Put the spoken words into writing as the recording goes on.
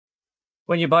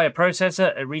When you buy a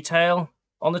processor at retail,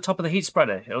 on the top of the heat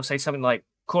spreader, it'll say something like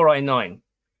Core i9.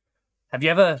 Have you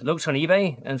ever looked on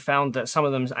eBay and found that some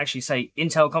of them actually say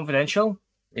Intel Confidential?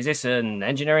 Is this an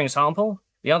engineering sample?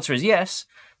 The answer is yes,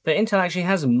 but Intel actually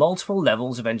has multiple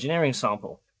levels of engineering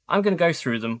sample. I'm going to go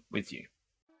through them with you.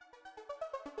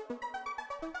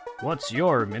 What's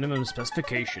your minimum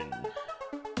specification?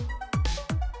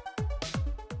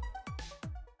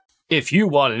 If you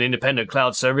want an independent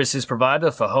cloud services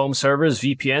provider for home servers,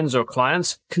 VPNs, or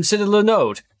clients, consider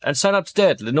Linode and sign up today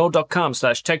at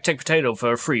linode.com/TechTechPotato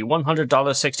for a free $100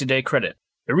 60-day credit.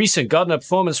 A recent Gartner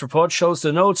performance report shows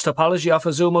Linode's topology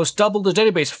offers almost double the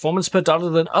database performance per dollar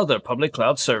than other public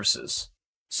cloud services.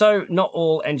 So, not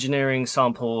all engineering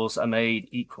samples are made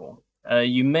equal.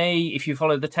 You may, if you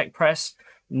follow the tech press,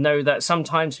 know that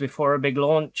sometimes before a big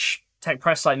launch, tech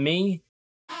press like me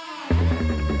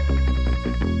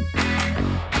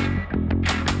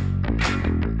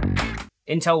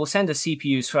Intel will send us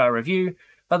CPUs for our review,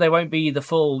 but they won't be the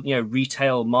full,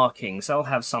 retail markings. They'll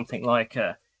have something like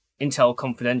Intel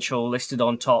Confidential listed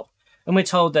on top, and we're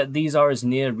told that these are as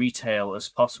near retail as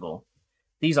possible.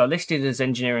 These are listed as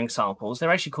engineering samples.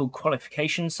 They're actually called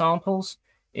qualification samples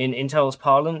in Intel's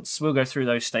parlance. We'll go through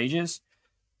those stages.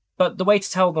 But the way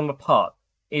to tell them apart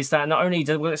is that not only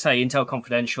will it say Intel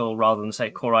Confidential rather than say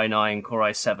Core i9, Core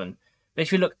i7, but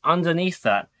if you look underneath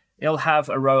that, it'll have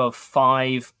a row of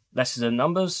 5 letters and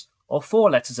numbers, or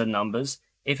 4 letters and numbers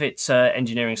if it's an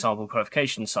engineering sample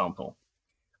qualification sample.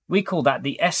 We call that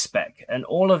the S-Spec, and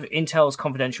all of Intel's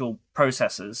confidential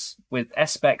processors with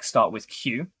S-Spec start with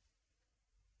Q.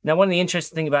 Now, one of the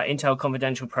interesting things about Intel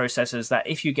confidential processors is that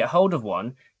if you get hold of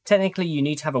one, technically you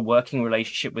need to have a working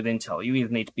relationship with Intel. You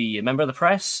either need to be a member of the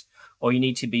press, or you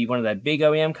need to be one of their big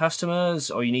OEM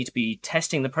customers, or you need to be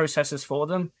testing the processors for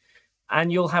them. And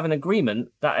you'll have an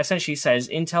agreement that essentially says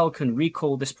Intel can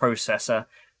recall this processor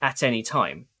at any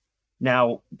time.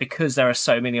 Now, because there are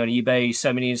so many on eBay,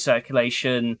 so many in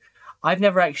circulation, I've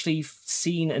never actually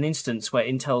seen an instance where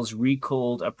Intel's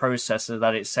recalled a processor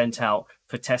that it's sent out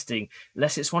for testing,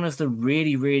 unless it's one of the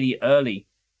really, really early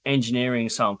engineering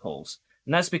samples.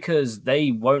 And that's because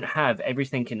they won't have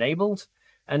everything enabled.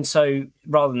 And so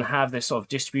rather than have this sort of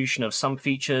distribution of some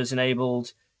features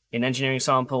enabled in engineering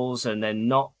samples and then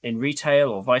not in retail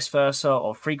or vice versa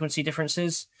or frequency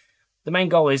differences, the main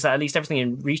goal is that at least everything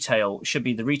in retail should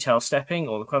be the retail stepping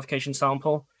or the qualification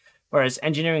sample, whereas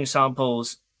engineering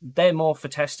samples, they're more for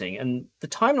testing. And the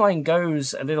timeline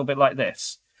goes a little bit like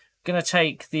this. I'm going to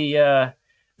take the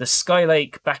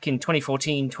Skylake back in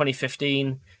 2014,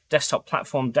 2015 desktop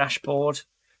platform dashboard.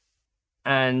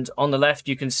 And on the left,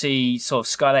 you can see sort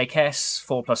of Skylake S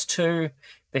 4+2.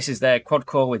 This is their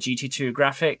quad-core with GT2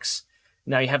 graphics.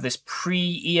 Now you have this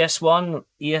pre-ES1,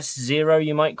 ES0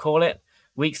 you might call it,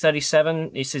 week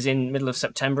 37. This is in middle of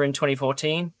September in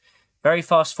 2014. Very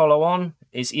fast follow-on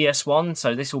is ES1,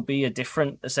 so this will be a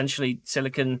different, essentially,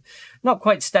 silicon, not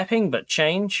quite stepping, but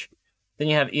change. Then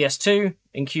you have ES2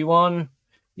 in Q1.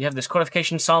 You have this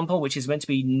qualification sample, which is meant to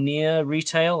be near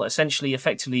retail, essentially,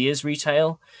 effectively is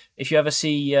retail. If you ever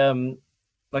see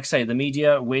like I say, the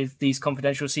media with these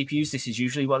confidential CPUs, this is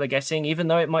usually what they're getting. Even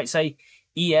though it might say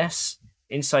ES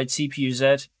inside CPU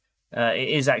Z, it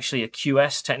is actually a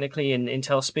QS technically in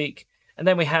Intel speak. And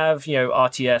then we have,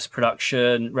 RTS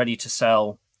production, ready to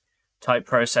sell type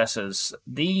processors.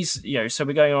 These, so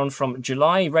we're going on from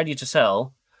July ready to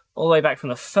sell all the way back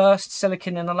from the first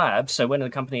silicon in the lab. So when the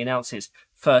company announces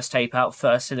first tape out,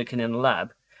 first silicon in the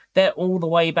lab, they're all the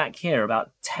way back here,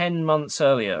 about 10 months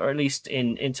earlier, or at least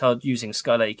in Intel using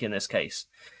Skylake in this case.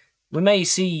 We may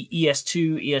see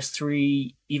ES2,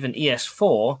 ES3, even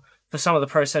ES4 for some of the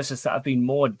processors that have been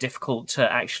more difficult to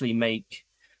actually make.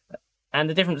 And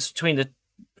the difference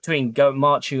between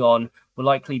marching on will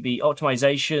likely be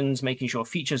optimizations, making sure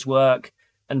features work,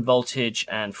 and voltage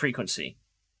and frequency.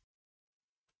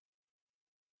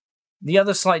 The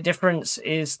other slight difference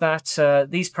is that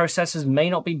these processors may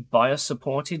not be BIOS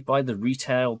supported by the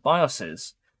retail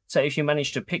BIOSes. So if you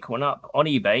manage to pick one up on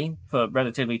eBay for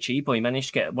relatively cheap, or you manage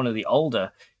to get one of the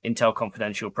older Intel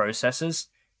Confidential processors,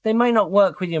 they may not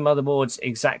work with your motherboards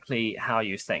exactly how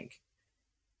you think.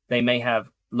 They may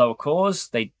have lower cores,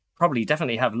 they probably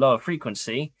definitely have lower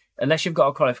frequency, unless you've got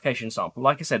a qualification sample.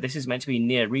 Like I said, this is meant to be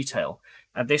near retail.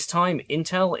 At this time,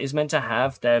 Intel is meant to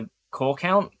have their core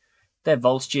count, their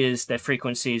voltages, their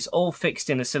frequencies, all fixed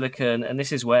in the silicon, and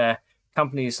this is where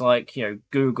companies like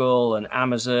Google and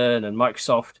Amazon and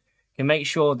Microsoft can make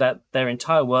sure that their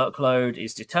entire workload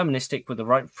is deterministic with the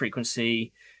right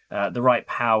frequency, the right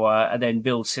power, and then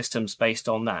build systems based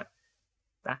on that.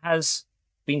 That has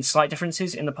been slight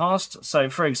differences in the past. So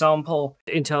for example,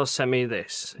 Intel sent me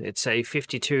this. It's a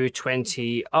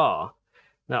 5220R.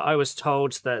 Now I was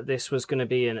told that this was going to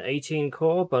be an 18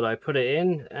 core, but I put it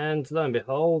in and lo and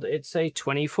behold, it's a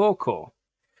 24 core.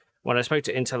 When I spoke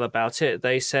to Intel about it,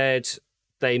 they said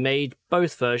they made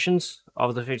both versions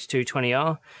of the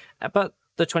 5220R, but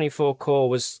the 24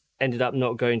 core ended up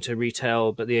not going to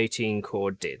retail, but the 18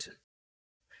 core did.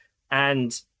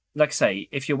 And like I say,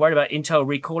 if you're worried about Intel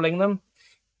recalling them,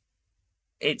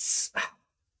 it's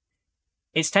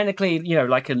technically,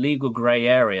 like a legal gray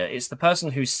area. It's the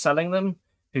person who's selling them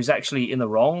who's actually in the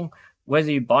wrong.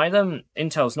 Whether you buy them,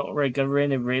 Intel's not really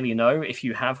going to really know if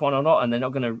you have one or not, and they're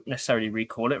not going to necessarily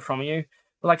recall it from you.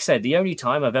 But like I said, the only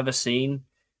time I've ever seen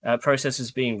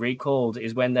processors being recalled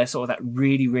is when they're sort of that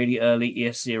really, really early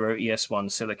ES0,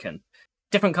 ES1 Silicon.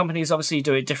 Different companies obviously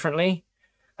do it differently.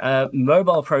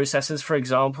 Mobile processors, for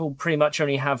example, pretty much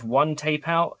only have one tape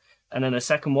out, and then the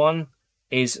second one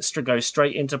goes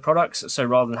straight into products. So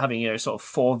rather than having sort of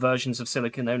 4 versions of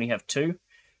silicon, they only have 2.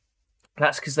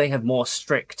 That's because they have more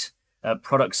strict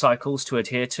product cycles to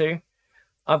adhere to.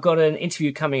 I've got an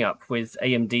interview coming up with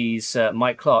AMD's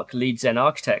Mike Clark, lead Zen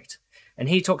architect, and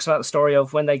he talks about the story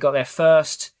of when they got their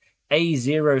first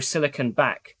A0 Silicon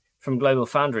back from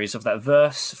GlobalFoundries of that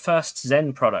first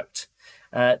Zen product.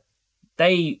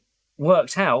 They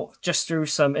worked out, just through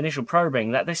some initial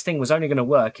probing, that this thing was only going to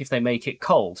work if they make it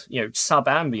cold,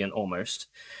 sub-ambient almost.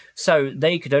 So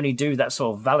they could only do that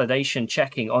sort of validation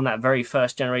checking on that very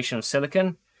first generation of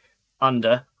silicon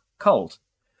under cold.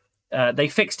 They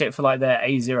fixed it for like their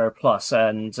A0 Plus,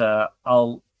 and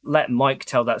I'll let Mike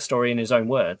tell that story in his own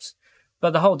words.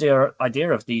 But the whole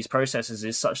idea of these processors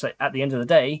is such that at the end of the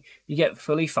day, you get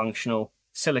fully functional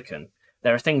silicon.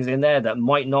 There are things in there that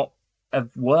might not have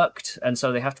worked, and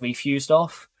so they have to be fused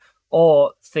off,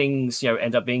 or things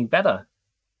end up being better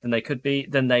than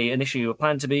they initially were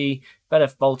planned to be, better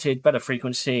voltage, better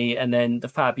frequency, and then the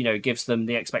fab gives them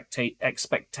the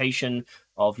expectation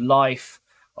of life,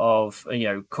 of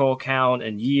core count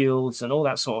and yields and all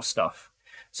that sort of stuff.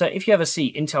 So if you ever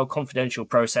see Intel confidential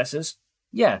processors,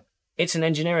 yeah, it's an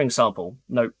engineering sample.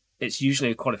 No, it's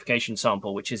usually a qualification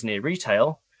sample, which is near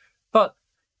retail, but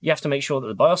you have to make sure that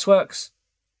the BIOS works.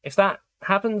 If that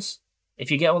happens, if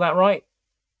you get all that right,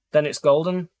 then it's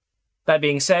golden. That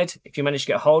being said, if you manage to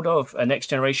get hold of a next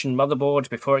generation motherboard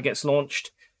before it gets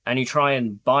launched, and you try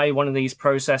and buy one of these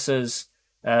processors,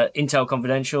 Intel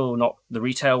confidential, not the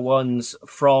retail ones,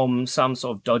 from some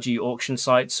sort of dodgy auction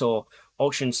sites or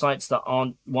auction sites that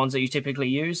aren't ones that you typically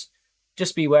use,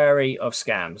 just be wary of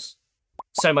scams.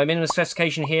 So my minimum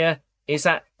specification here is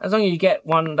that as long as you get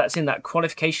one that's in that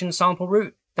qualification sample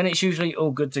route, then it's usually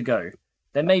all good to go.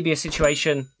 There may be a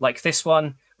situation like this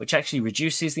one, which actually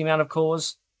reduces the amount of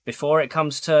cores before it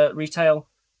comes to retail,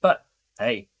 but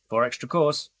hey, 4 extra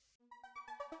cores.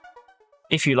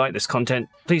 If you like this content,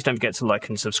 please don't forget to like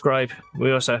and subscribe.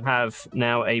 We also have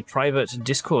now a private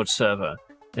Discord server,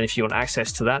 and if you want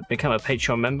access to that, become a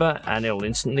Patreon member and it'll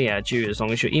instantly add you as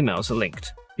long as your emails are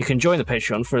linked. You can join the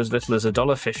Patreon for as little as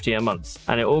 $1.50 a month,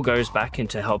 and it all goes back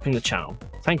into helping the channel.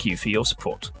 Thank you for your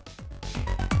support.